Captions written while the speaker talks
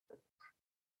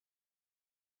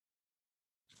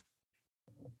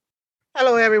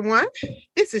Hello, everyone.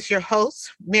 This is your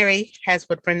host, Mary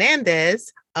Haswood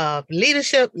Fernandez of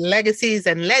Leadership, Legacies,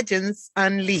 and Legends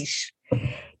Unleashed.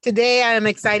 Today, I am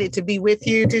excited to be with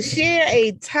you to share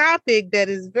a topic that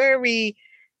is very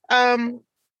um,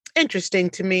 interesting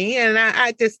to me. And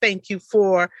I just thank you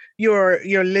for your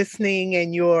listening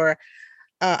and your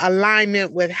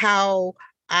alignment with how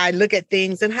I look at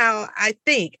things and how I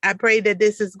think. I pray that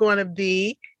this is going to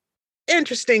be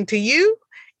interesting to you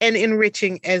and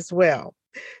enriching as well.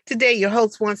 Today, your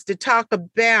host wants to talk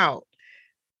about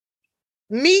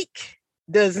meek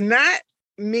does not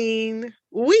mean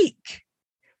weak.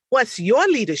 What's your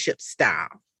leadership style?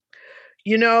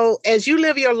 You know, as you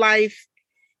live your life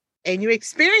and you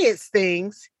experience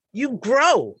things, you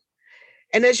grow.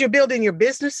 And as you're building your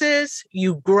businesses,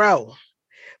 you grow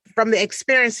from the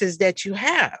experiences that you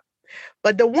have.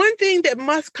 But the one thing that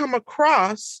must come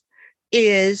across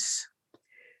is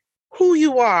who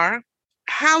you are,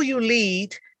 how you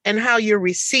lead, and how you're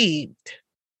received.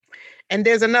 And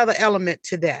there's another element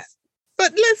to that.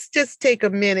 But let's just take a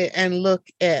minute and look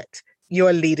at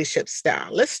your leadership style.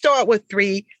 Let's start with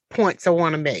 3 points I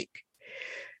want to make.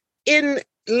 In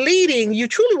leading, you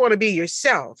truly want to be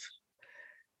yourself.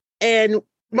 And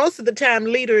most of the time,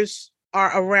 leaders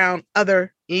are around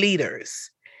other leaders.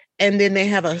 And then they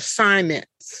have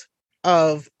assignments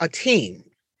of a team.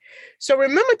 So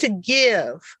remember to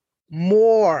give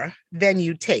more than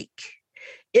you take.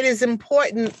 It is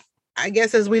important, I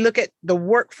guess, as we look at the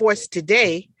workforce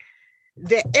today,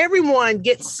 that everyone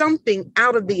gets something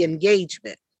out of the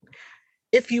engagement.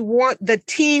 If you want the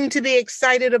team to be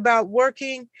excited about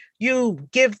working, you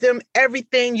give them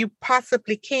everything you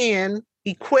possibly can,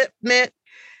 equipment,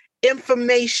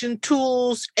 information,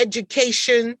 tools,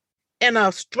 education, and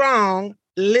a strong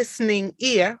listening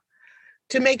ear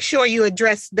to make sure you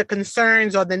address the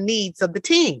concerns or the needs of the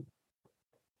team.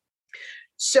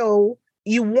 So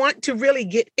you want to really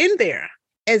get in there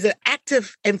as an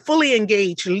active and fully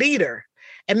engaged leader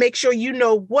and make sure you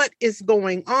know what is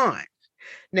going on.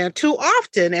 Now, too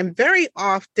often and very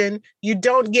often, you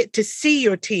don't get to see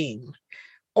your team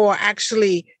or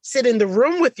actually sit in the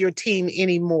room with your team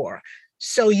anymore.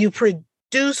 So you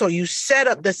produce or you set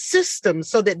up the system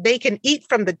so that they can eat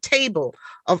from the table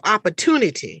of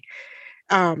opportunity.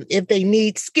 If they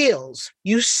need skills,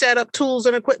 you set up tools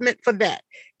and equipment for that.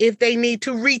 If they need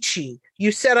to reach you,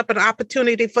 you set up an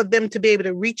opportunity for them to be able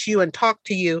to reach you and talk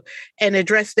to you and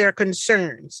address their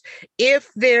concerns.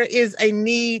 If there is a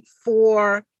need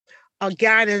for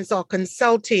guidance or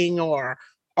consulting or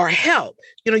help,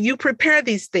 you prepare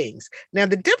these things. Now,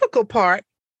 the difficult part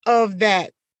of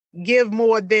that give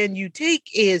more than you take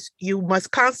is you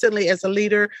must constantly, as a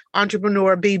leader,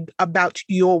 entrepreneur, be about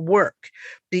your work,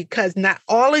 because not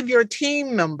all of your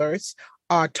team members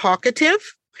are talkative.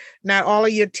 Not all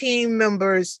of your team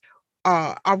members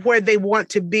are where they want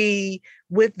to be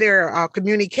with their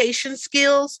communication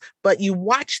skills, but you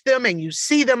watch them and you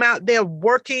see them out there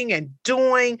working and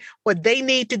doing what they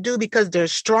need to do because they're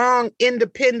strong,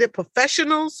 independent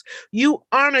professionals. You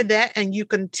honor that and you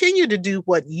continue to do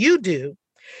what you do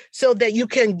so that you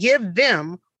can give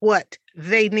them what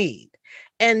they need.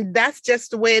 And that's just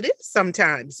the way it is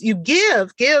sometimes. You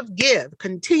give,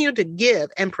 continue to give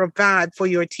and provide for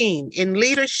your team. In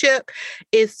leadership,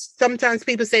 it's sometimes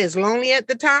people say it's lonely at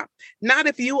the top. Not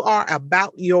if you are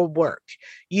about your work.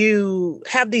 You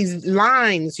have these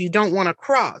lines you don't want to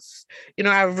cross.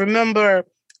 I remember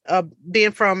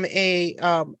being from a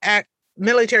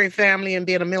military family and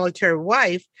being a military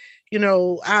wife.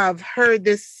 I've heard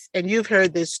this and you've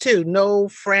heard this too, no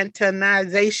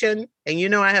fraternization.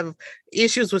 And I have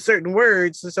issues with certain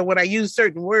words. And so when I use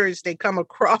certain words, they come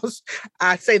across,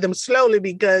 I say them slowly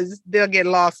because they'll get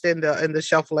lost in the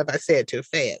shuffle if I say it too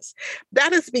fast.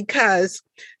 That is because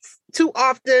too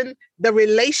often the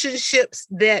relationships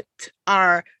that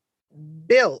are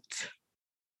built,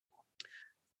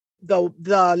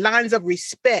 the lines of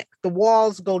respect, the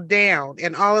walls go down,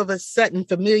 and all of a sudden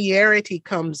familiarity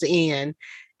comes in.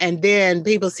 And then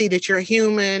people see that you're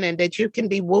human and that you can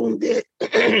be wounded.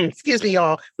 Excuse me,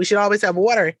 y'all. We should always have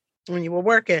water when you were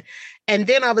working. And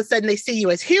then all of a sudden they see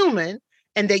you as human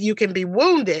and that you can be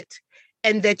wounded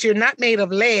and that you're not made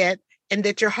of lead and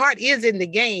that your heart is in the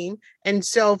game. And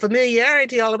so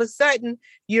familiarity, all of a sudden,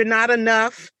 you're not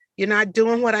enough. You're not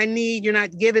doing what I need. You're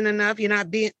not giving enough. You're not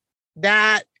being.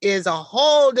 That is a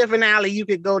whole different alley you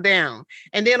could go down.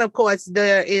 And then, of course,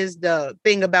 there is the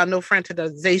thing about no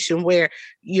fraternization where,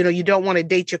 you don't want to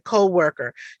date your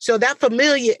coworker. So that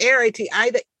familiarity,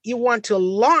 either you want to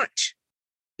launch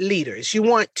leaders, you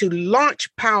want to launch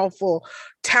powerful,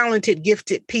 talented,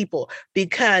 gifted people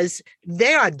because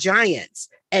they are giants.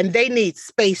 and they need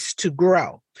space to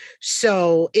grow.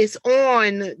 So it's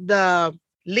on the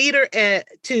leader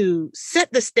to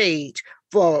set the stage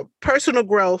for personal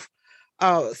growth,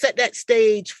 set that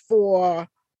stage for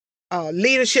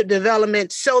leadership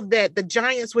development so that the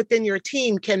giants within your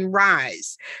team can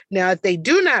rise. Now, if they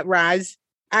do not rise,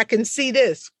 I can see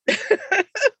this.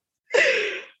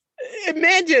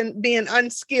 Imagine being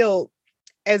unskilled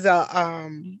as a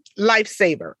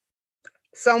lifesaver.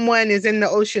 Someone is in the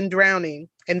ocean drowning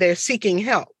and they're seeking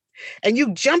help. And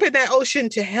you jump in that ocean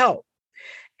to help.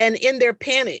 And in their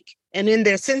panic and in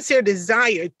their sincere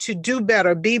desire to do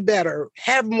better, be better,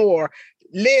 have more,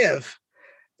 live,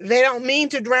 they don't mean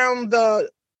to drown the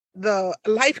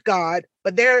lifeguard,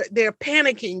 but they're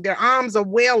panicking. Their arms are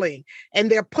wailing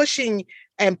and they're pushing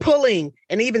and pulling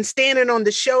and even standing on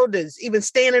the shoulders, even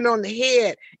standing on the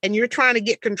head. And you're trying to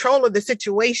get control of the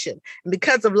situation. And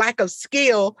because of lack of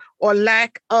skill or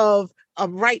lack of a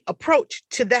right approach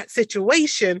to that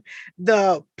situation,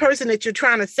 the person that you're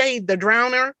trying to save, the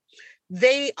drowner,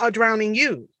 they are drowning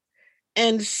you.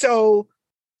 And so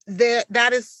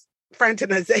that is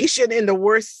fraternization in the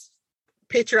worst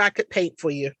picture I could paint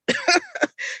for you.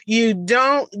 You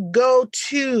don't go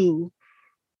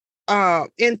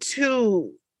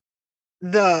into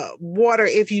the water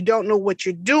if you don't know what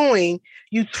you're doing.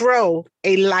 You throw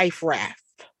a life raft.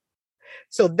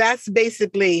 So that's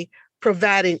basically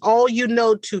providing all you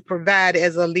know to provide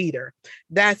as a leader.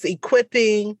 That's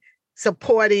equipping,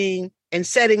 supporting, and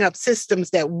setting up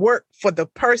systems that work for the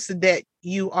person that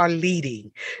you are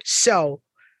leading. So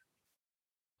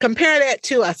compare that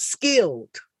to a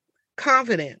skilled,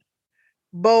 confident,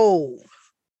 bold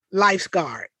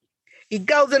lifeguard. He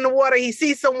goes in the water, he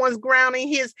sees someone's drowning,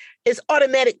 his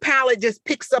automatic pilot just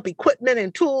picks up equipment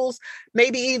and tools,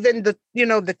 maybe even the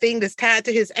thing that's tied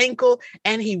to his ankle,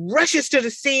 and he rushes to the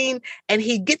scene and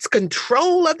he gets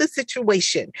control of the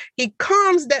situation. He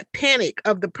calms that panic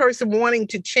of the person wanting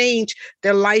to change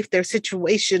their life, their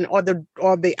situation, or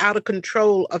the out of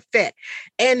control effect.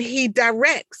 And he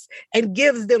directs and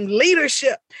gives them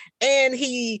leadership, and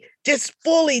he just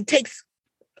fully takes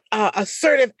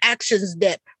assertive actions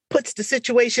that puts the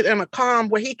situation in a calm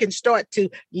where he can start to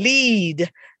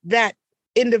lead that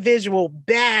individual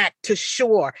back to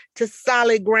shore, to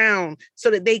solid ground, so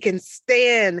that they can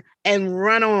stand and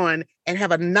run on and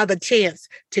have another chance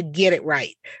to get it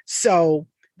right. So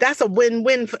that's a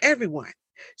win-win for everyone.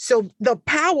 So the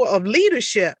power of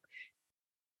leadership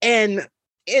and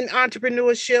in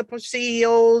entrepreneurship or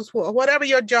CEOs, whatever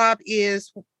your job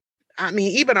is, I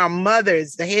mean, even our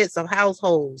mothers, the heads of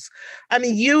households. I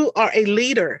mean, you are a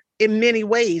leader in many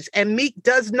ways, and meek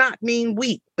does not mean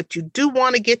weak, but you do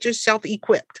want to get yourself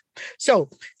equipped. So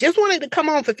just wanted to come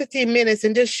on for 15 minutes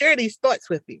and just share these thoughts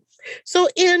with you. So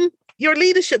in your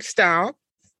leadership style,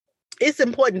 it's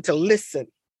important to listen.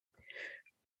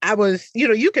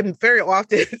 You can very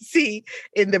often see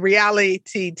in the reality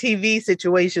TV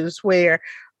situations where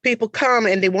people come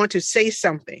and they want to say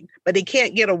something, but they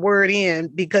can't get a word in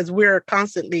because we're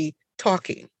constantly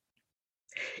talking.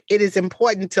 It is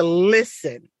important to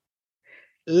listen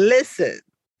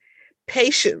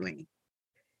patiently,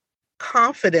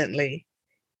 confidently,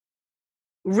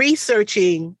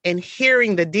 researching and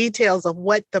hearing the details of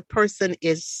what the person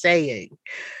is saying.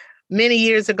 Many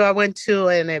years ago, I went to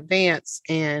an advance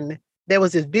and there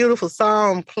was this beautiful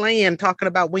song playing talking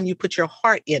about when you put your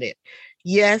heart in it.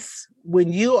 Yes,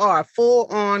 when you are a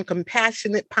full-on,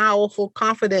 compassionate, powerful,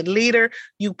 confident leader,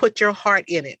 you put your heart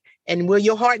in it. And will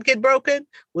your heart get broken?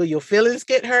 Will your feelings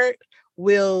get hurt?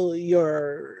 Will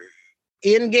your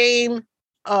end game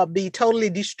be totally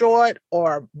destroyed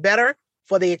or better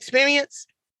for the experience?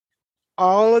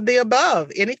 All of the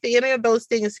above. Any of those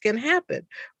things can happen.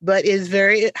 But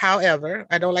however,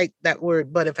 I don't like that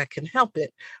word, but if I can help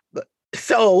it.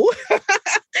 So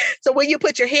when you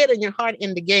put your head and your heart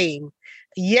in the game,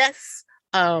 yes,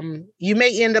 you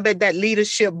may end up at that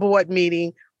leadership board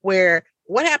meeting where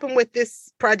what happened with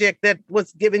this project that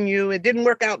was given you? It didn't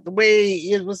work out the way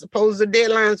it was supposed. The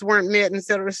deadlines weren't met, et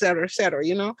cetera, et cetera, et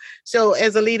cetera, So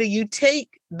as a leader, you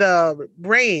take the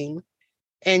brain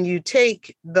and you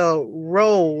take the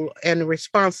role and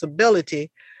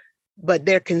responsibility, but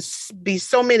there can be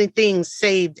so many things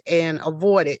saved and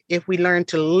avoided if we learn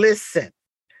to listen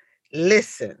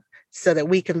so that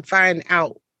we can find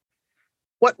out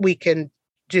what we can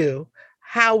do,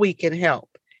 how we can help,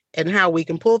 and how we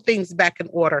can pull things back in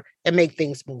order and make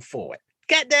things move forward.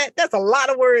 Got that? That's a lot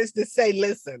of words to say,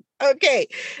 listen. Okay.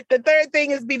 The third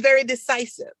thing is be very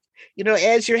decisive.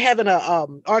 as you're having a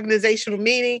organizational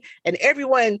meeting and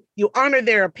everyone, you honor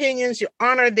their opinions, you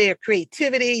honor their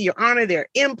creativity, you honor their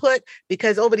input,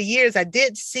 because over the years I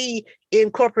did see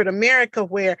in corporate America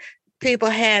where people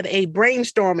had a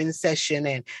brainstorming session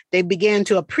and they began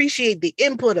to appreciate the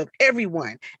input of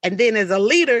everyone. And then as a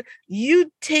leader,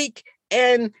 you take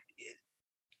and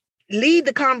lead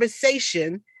the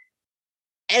conversation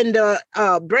and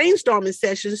brainstorming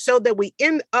session so that we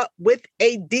end up with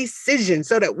a decision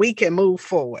so that we can move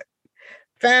forward.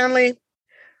 Family,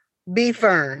 be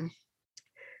firm.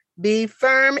 Be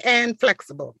firm and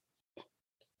flexible.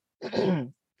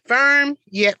 Firm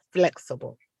yet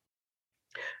flexible.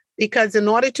 Because in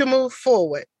order to move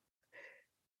forward,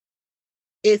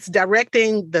 it's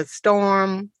directing the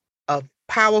storm of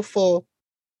powerful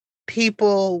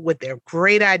people with their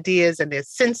great ideas and their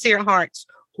sincere hearts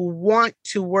who want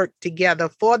to work together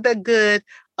for the good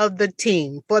of the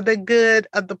team, for the good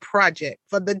of the project,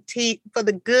 for the team, for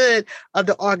the good of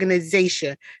the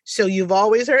organization. So you've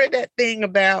always heard that thing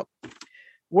about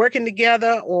working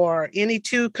together, or any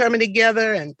two coming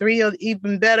together, and three are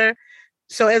even better.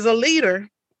 So as a leader,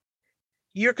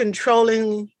 you're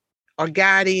controlling or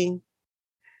guiding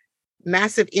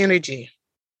massive energy.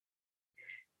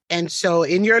 And so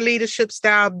in your leadership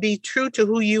style, be true to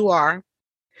who you are.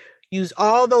 Use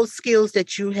all those skills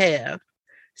that you have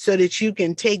so that you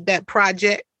can take that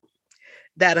project,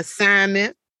 that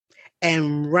assignment,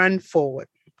 and run forward.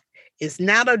 It's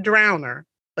not a drowner,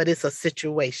 but it's a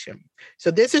situation.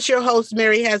 So this is your host,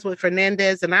 Mary Haswood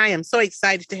Fernandez, and I am so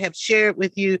excited to have shared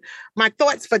with you my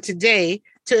thoughts for today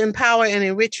to empower and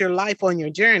enrich your life on your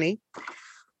journey.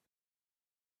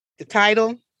 The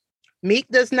title, Meek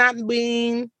does not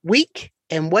mean weak,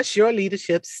 and what's your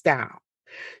leadership style?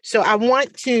 So I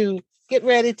want to get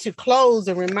ready to close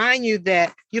and remind you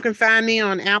that you can find me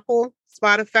on Apple,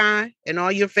 Spotify, and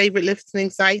all your favorite listening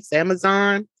sites,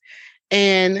 Amazon.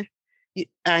 And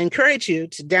I encourage you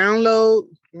to download,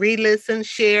 re-listen,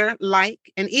 share, like,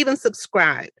 and even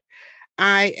subscribe.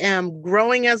 I am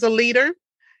growing as a leader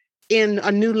in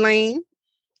a new lane,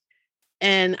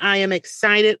 and I am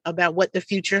excited about what the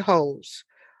future holds.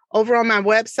 Over on my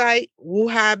website,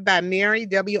 Wohi by Mary,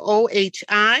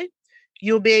 WOHI,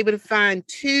 you'll be able to find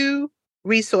 2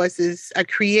 resources I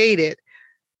created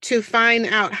to find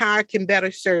out how I can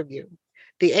better serve you.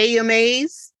 The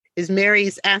AMAs is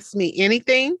Mary's Ask Me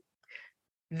Anything.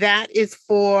 That is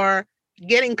for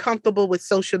getting comfortable with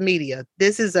social media.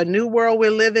 This is a new world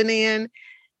we're living in.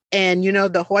 And,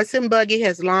 the horse and buggy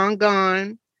has long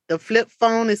gone. The flip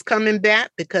phone is coming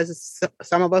back because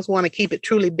some of us want to keep it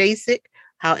truly basic.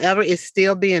 However, it's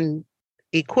still being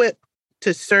equipped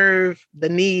to serve the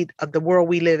need of the world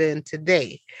we live in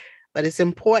today. But it's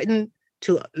important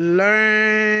to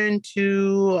learn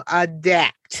to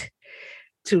adapt,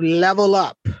 to level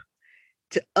up,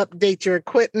 to update your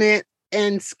equipment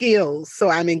and skills. So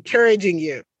I'm encouraging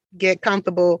you, get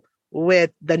comfortable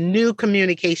with the new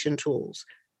communication tools.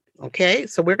 Okay,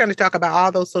 so we're going to talk about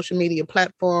all those social media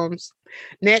platforms.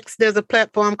 Next, there's a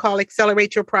platform called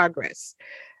Accelerate Your Progress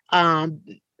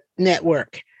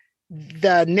Network.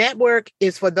 The network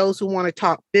is for those who want to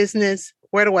talk business.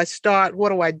 Where do I start? What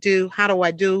do I do? How do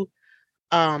I do?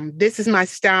 This is my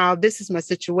style. This is my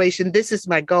situation. This is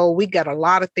my goal. We got a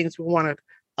lot of things we want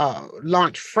to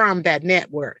launch from that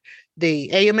network.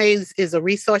 The AMAs is a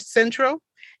resource central.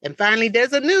 And finally,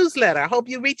 there's a newsletter. I hope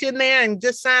you reach in there and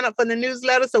just sign up for the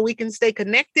newsletter so we can stay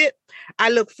connected. I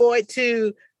look forward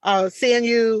to seeing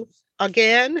you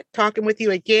again, talking with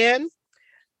you again.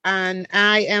 And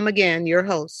I am again your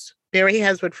host, Mary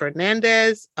Haswood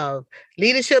Fernandez of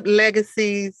Leadership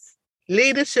Legacies,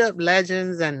 Leadership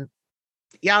Legends, and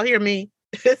y'all hear me?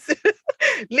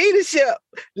 Leadership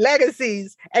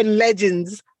Legacies and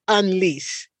Legends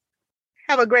Unleash.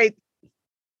 Have a great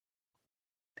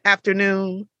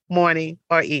afternoon, morning,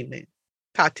 or evening.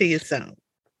 Talk to you soon.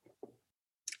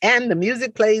 And the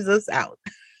music plays us out.